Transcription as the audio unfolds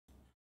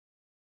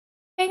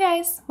Hey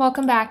guys,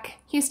 welcome back.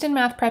 Houston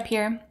Math Prep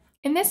here.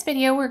 In this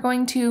video, we're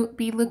going to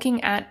be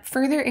looking at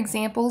further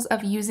examples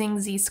of using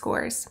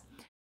z-scores.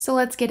 So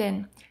let's get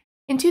in.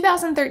 In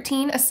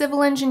 2013, a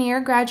civil engineer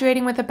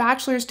graduating with a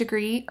bachelor's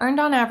degree earned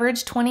on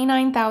average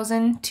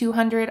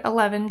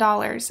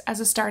 $29,211 as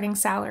a starting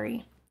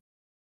salary.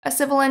 A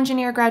civil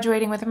engineer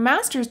graduating with a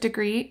master's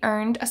degree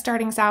earned a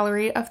starting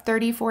salary of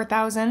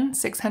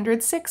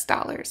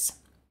 $34,606.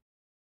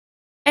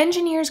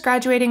 Engineers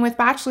graduating with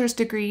bachelor's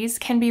degrees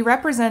can be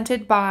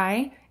represented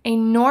by a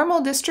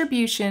normal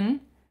distribution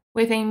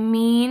with a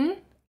mean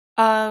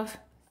of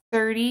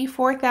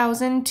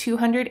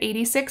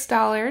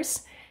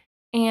 $34,286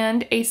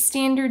 and a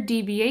standard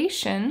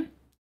deviation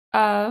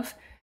of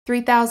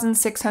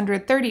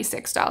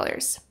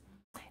 $3,636.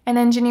 And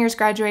engineers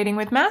graduating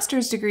with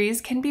master's degrees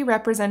can be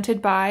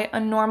represented by a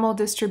normal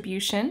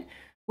distribution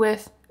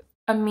with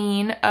a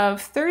mean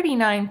of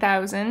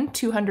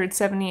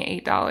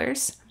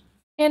 $39,278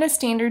 and a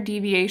standard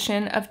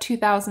deviation of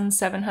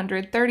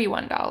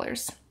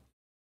 $2,731.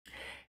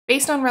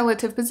 Based on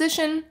relative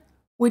position,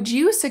 would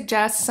you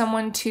suggest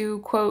someone to,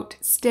 quote,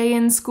 stay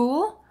in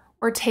school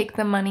or take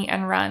the money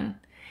and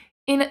run?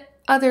 In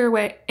other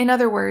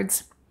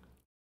words,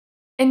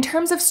 in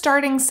terms of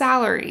starting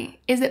salary,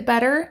 is it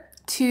better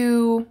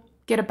to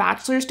get a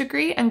bachelor's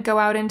degree and go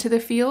out into the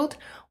field,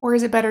 or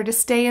is it better to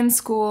stay in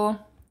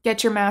school,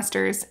 get your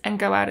master's, and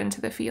go out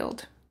into the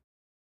field?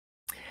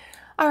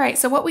 All right,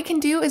 so what we can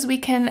do is we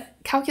can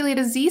calculate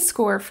a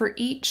z-score for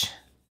each.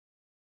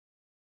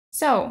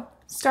 So,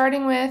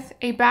 starting with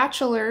a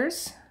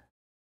bachelor's,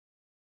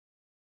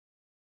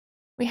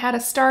 we had a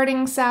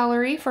starting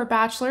salary for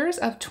bachelor's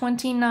of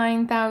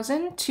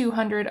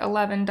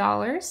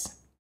 $29,211,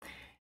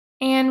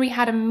 and we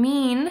had a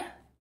mean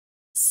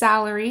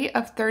salary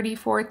of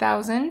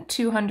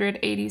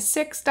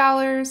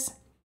 $34,286,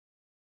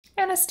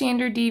 and a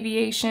standard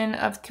deviation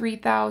of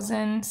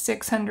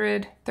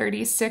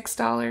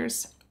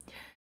 $3,636.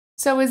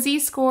 So a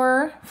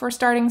z-score for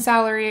starting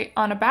salary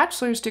on a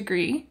bachelor's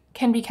degree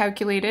can be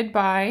calculated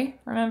by,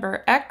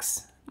 remember,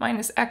 x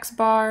minus x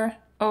bar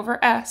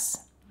over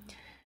s.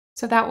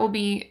 So that will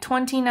be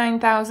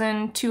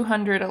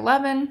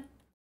 29,211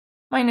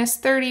 minus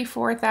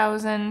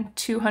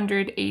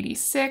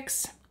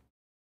 34,286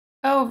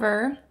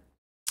 over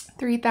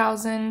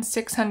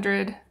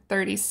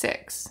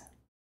 3,636.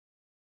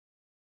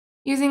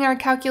 Using our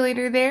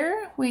calculator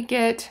there, we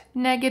get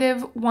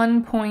negative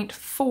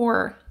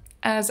 1.4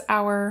 as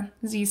our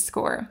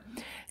z-score.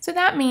 So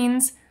that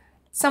means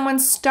someone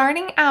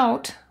starting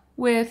out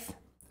with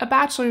a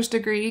bachelor's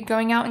degree,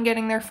 going out and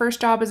getting their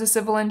first job as a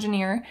civil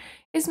engineer,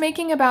 is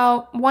making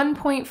about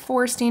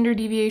 1.4 standard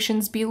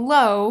deviations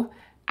below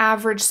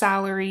average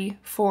salary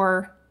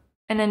for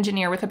an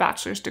engineer with a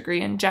bachelor's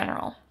degree in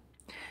general.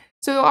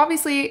 So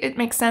obviously it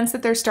makes sense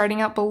that they're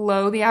starting out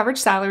below the average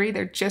salary.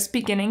 They're just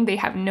beginning, they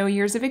have no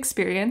years of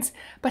experience,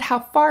 but how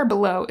far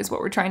below is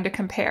what we're trying to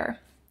compare.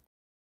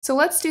 So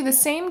let's do the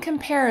same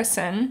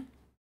comparison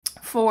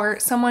for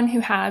someone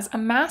who has a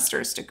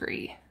master's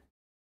degree.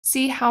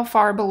 See how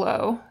far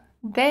below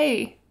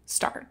they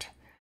start.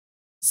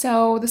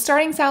 So the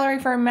starting salary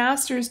for a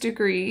master's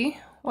degree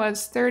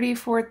was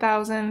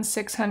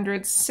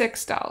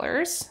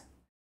 $34,606.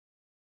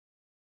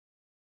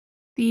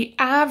 The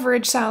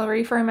average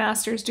salary for a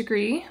master's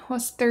degree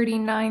was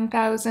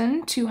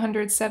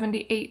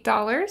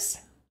 $39,278.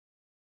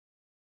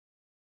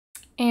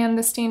 And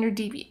the standard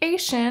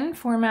deviation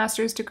for a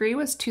master's degree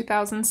was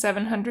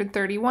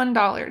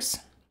 $2,731.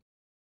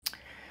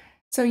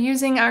 So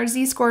using our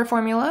z-score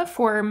formula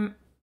for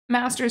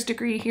master's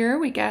degree here,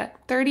 we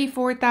get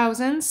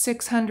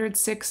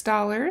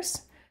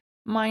 $34,606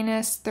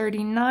 minus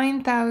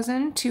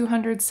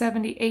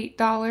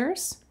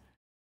 $39,278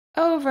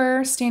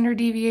 over standard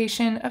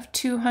deviation of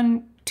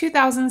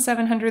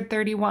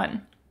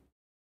 2,731.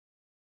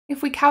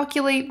 If we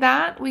calculate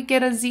that, we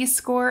get a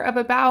z-score of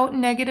about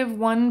negative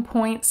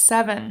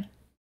 1.7.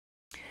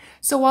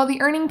 So while the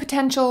earning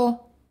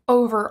potential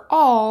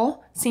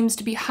overall seems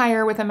to be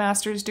higher with a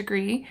master's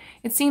degree,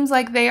 it seems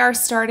like they are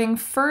starting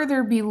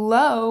further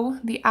below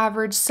the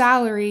average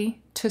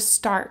salary to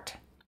start.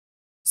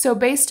 So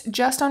based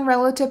just on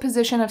relative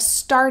position of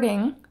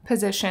starting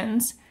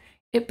positions,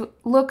 it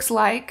looks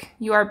like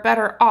you are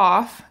better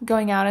off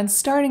going out and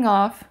starting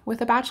off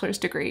with a bachelor's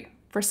degree,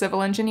 for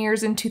civil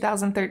engineers in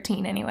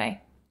 2013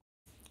 anyway.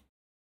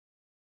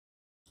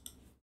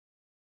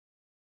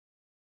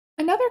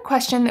 Another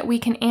question that we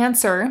can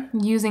answer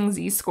using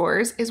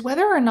z-scores is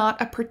whether or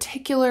not a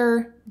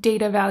particular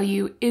data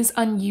value is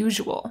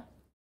unusual.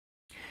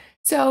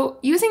 So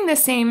using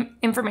this same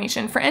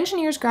information for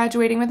engineers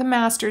graduating with a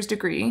master's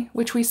degree,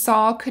 which we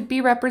saw could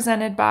be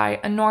represented by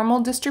a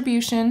normal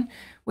distribution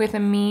with a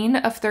mean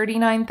of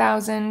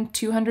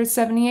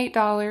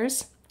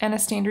 $39,278 and a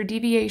standard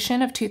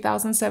deviation of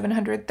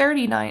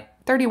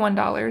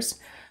 $2,731,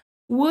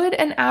 would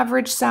an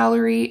average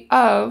salary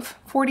of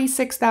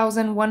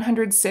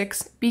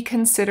 $46,106 be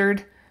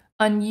considered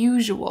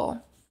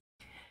unusual?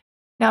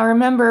 Now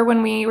remember,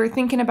 when we were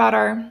thinking about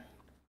our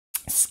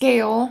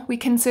scale, we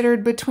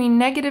considered between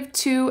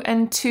 -2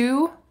 and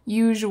 2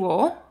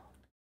 usual,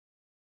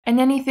 and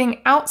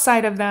anything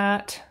outside of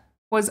that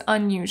was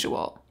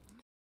unusual.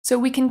 So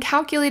we can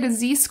calculate a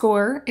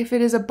z-score if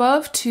it is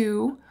above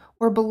 2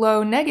 or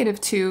below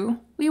 -2,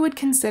 we would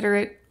consider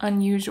it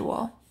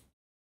unusual.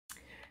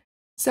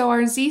 So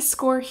our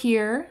z-score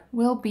here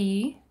will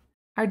be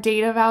our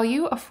data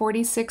value of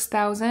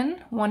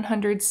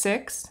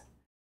 46,106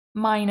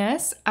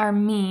 minus our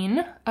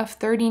mean of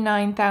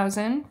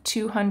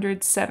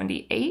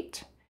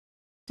 39,278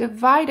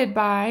 divided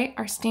by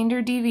our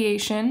standard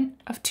deviation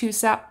of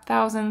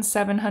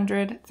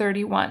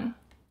 2,731.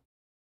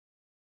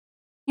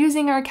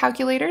 Using our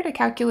calculator to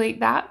calculate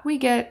that, we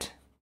get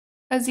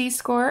a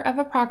z-score of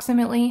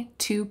approximately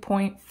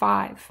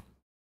 2.5.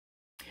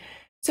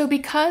 So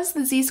because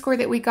the z-score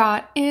that we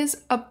got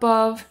is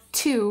above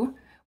 2,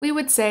 we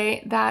would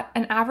say that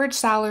an average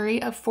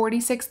salary of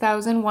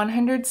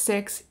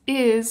 46,106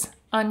 is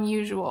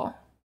unusual.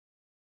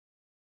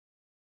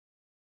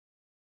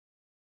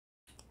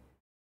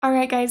 All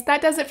right, guys,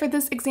 that does it for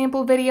this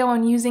example video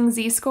on using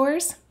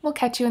z-scores. We'll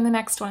catch you in the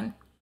next one.